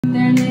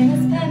Their name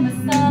is Penn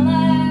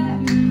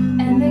Masala,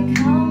 and they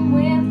come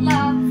with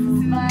lots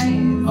of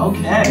spice.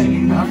 Okay.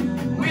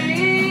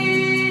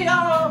 We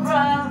are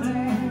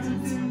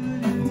brothers,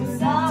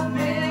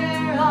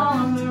 Musafir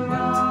on the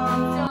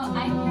road. So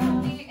I'm here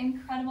with the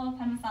incredible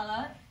Penn Masala.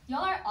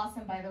 Y'all are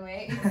awesome, by the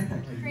way.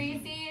 It's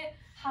crazy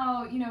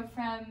how, you know,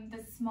 from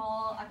the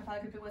small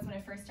acapella group it was when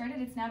it first started,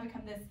 it's now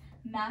become this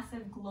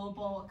massive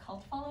global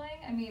cult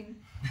following. I mean,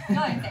 you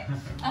know what I'm saying.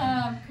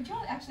 Could you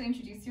all actually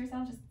introduce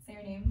yourself? Just say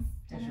your names.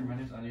 Yeah, sure. My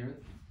name's Anirudh.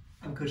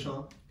 I'm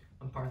Kushal.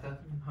 I'm Partha.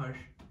 I'm Harsh.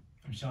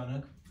 I'm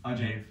Shaunuk.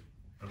 Ajay.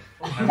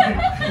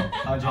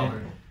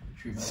 Albert.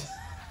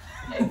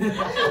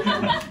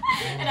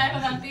 And I'm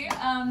Musafir.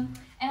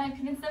 And I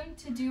convinced them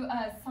to do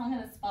a song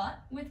on the spot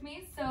with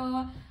me.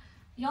 So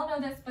y'all know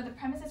this, but the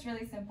premise is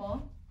really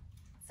simple.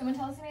 Someone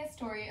tells me a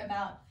story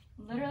about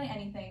literally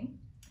anything.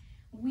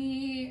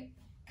 We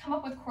come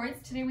up with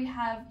chords. Today we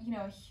have, you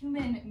know,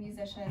 human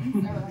musicians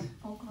or like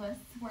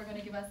vocalists who are going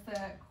to give us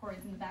the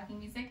chords and the backing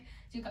music.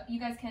 So you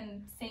guys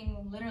can sing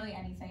literally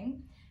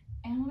anything,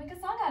 and we'll make a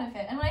song out of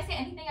it. And when I say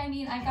anything, I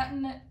mean I've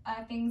gotten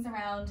things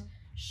around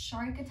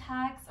shark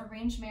attacks,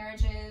 arranged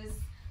marriages,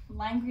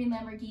 lime green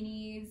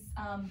Lamborghinis,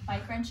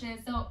 bike wrenches.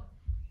 So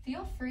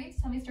feel free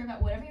to tell me a story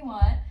about whatever you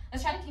want.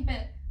 Let's try to keep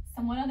it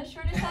somewhat on the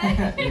shorter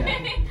side.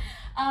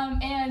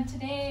 And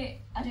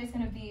today Ajay's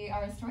going to be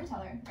our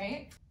storyteller,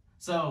 right?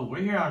 So we're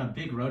here on a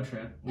big road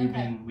trip.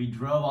 We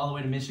drove all the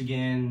way to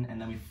Michigan,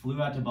 and then we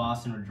flew out to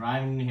Boston. We're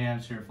driving to New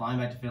Hampshire, flying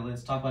back to Philly.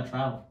 Let's talk about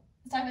travel.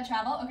 Let's talk about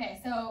travel. Okay,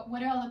 so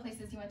what are all the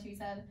places you went to? You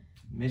said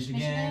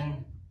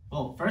Michigan.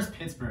 Well, first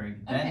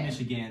Pittsburgh, then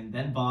Michigan,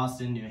 then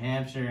Boston, New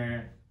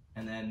Hampshire,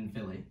 and then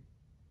Philly.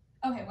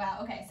 Okay, wow.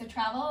 Okay, so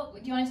travel.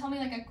 Do you want to tell me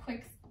like a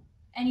quick,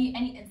 any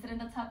incident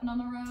that's happened on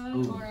the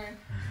road? Ooh. Or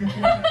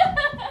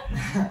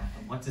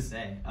What to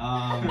say?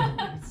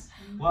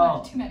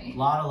 Well, too many. A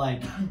lot of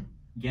like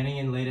getting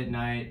in late at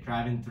night,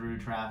 driving through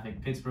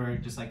traffic.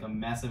 Pittsburgh, just like a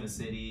mess of a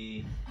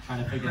city,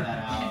 trying to figure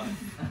that out.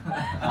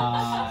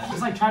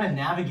 Just like trying to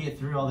navigate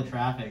through all the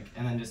traffic,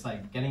 and then just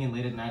like getting in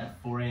late at night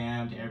at 4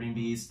 a.m. to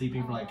Airbnb,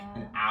 sleeping for like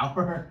an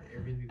hour,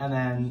 and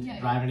then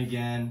driving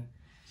again.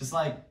 Just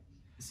like,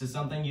 it's just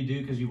something you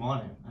do because you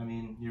want to. I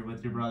mean, you're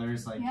with your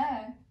brothers, like,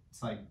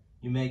 it's like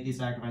you make these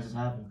sacrifices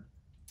happen.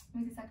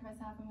 Make these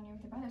sacrifices happen when you're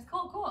with your brothers.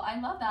 Cool, cool. I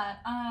love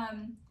that.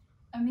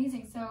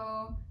 Amazing.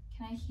 So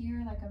can I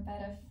hear like a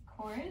bed of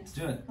chords? Let's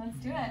do it. Let's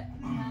do it,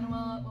 and then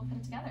we'll put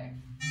it together.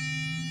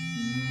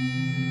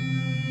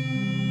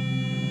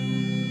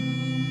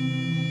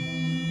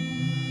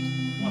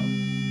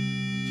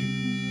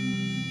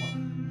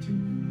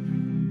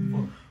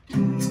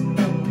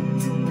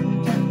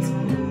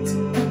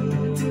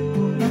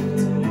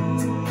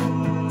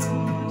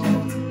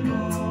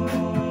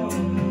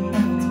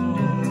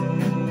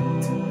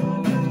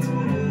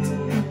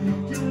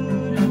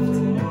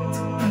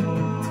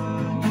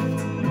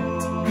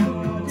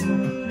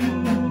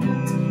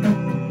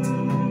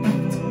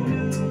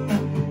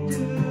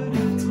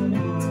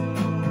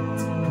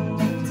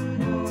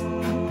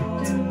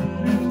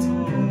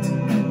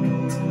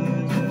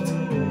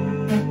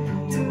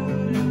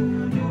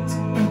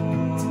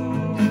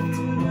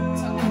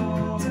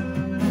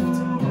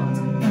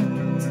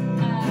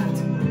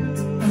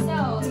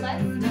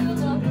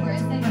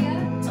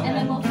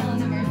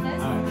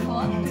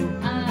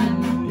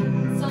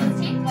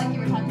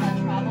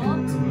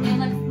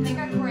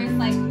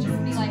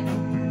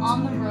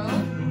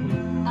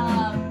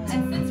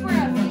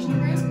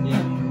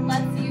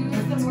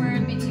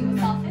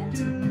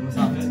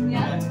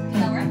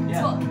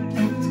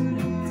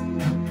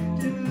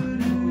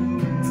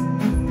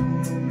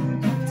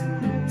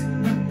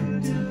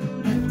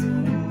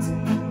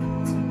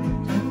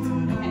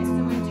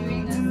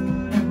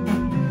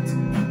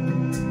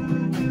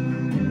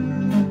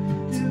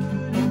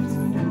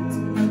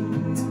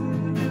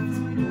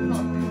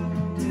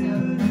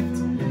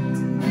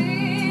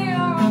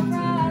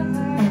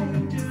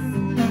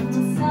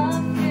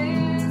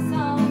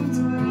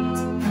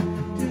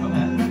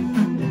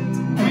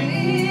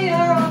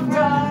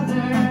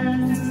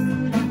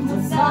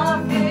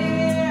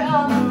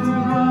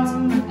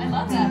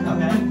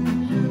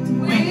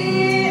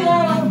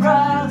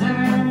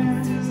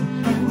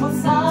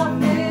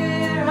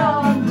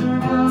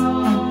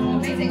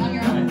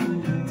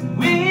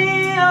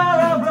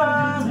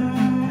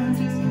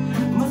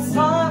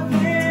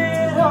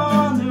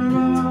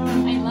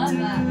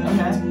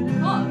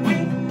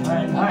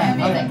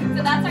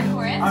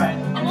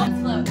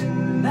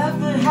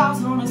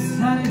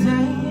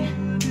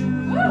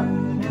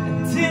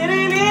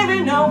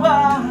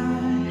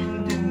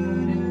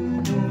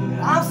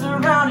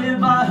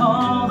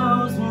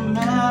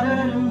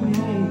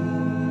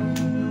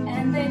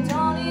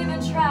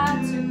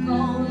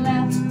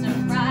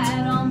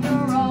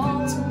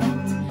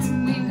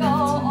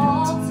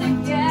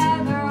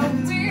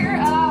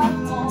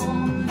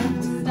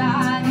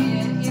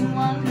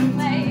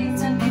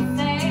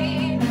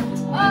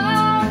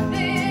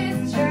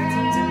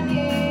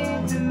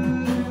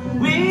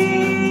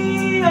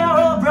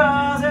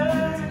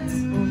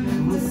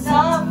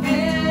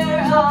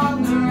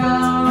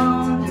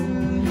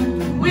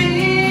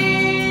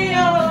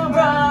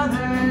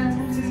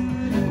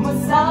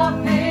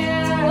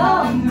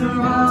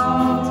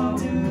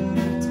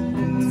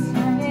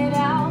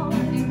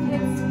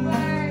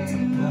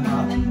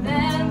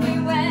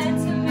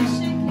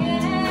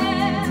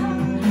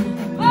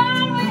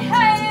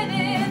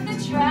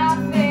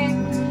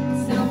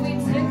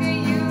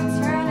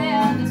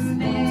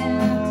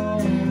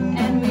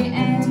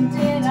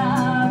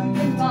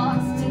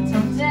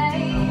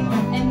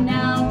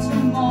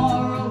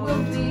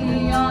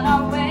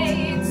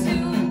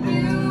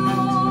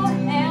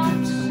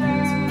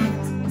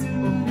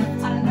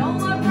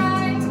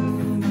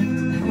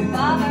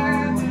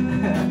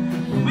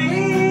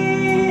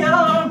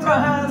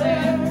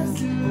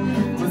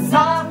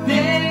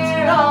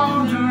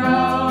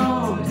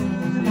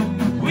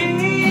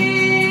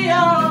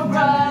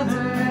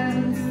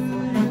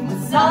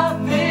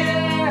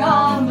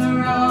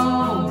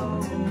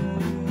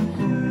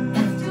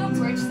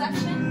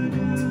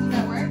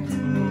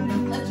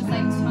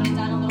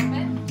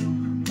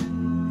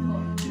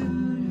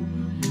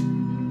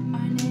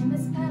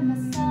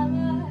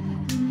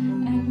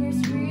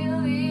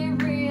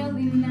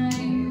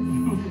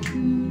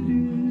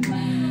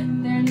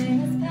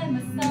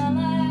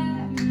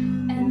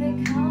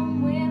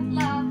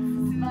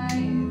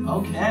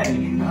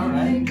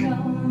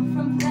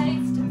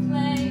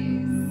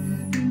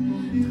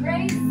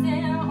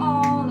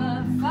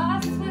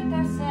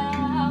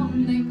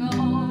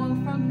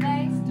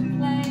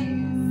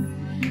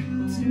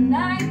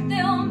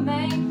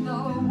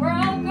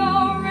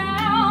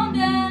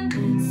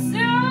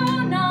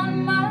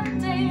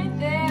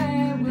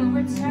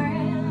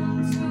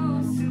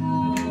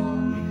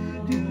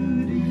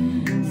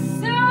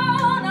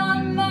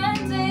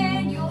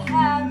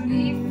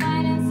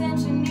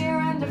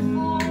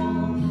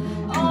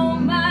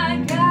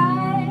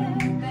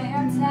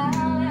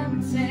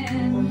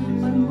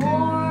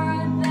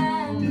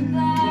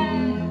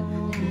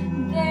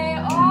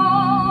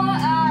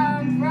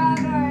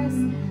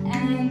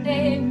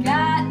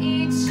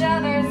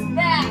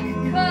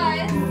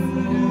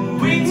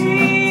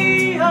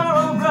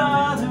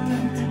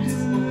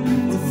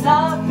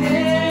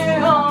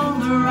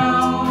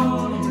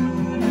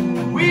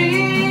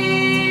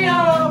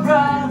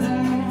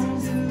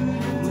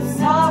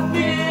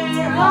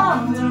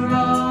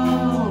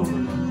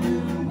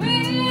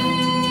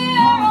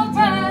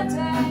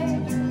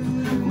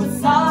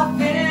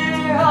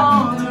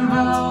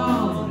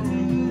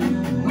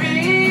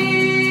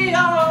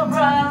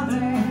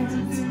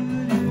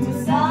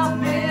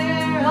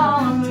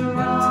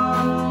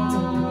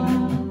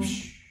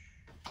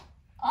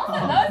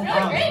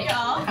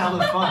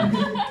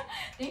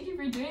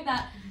 knowing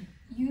that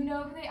you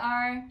know who they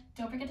are.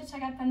 Don't forget to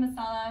check out Penn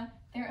Masala.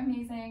 They're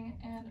amazing,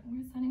 and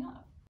we're signing off.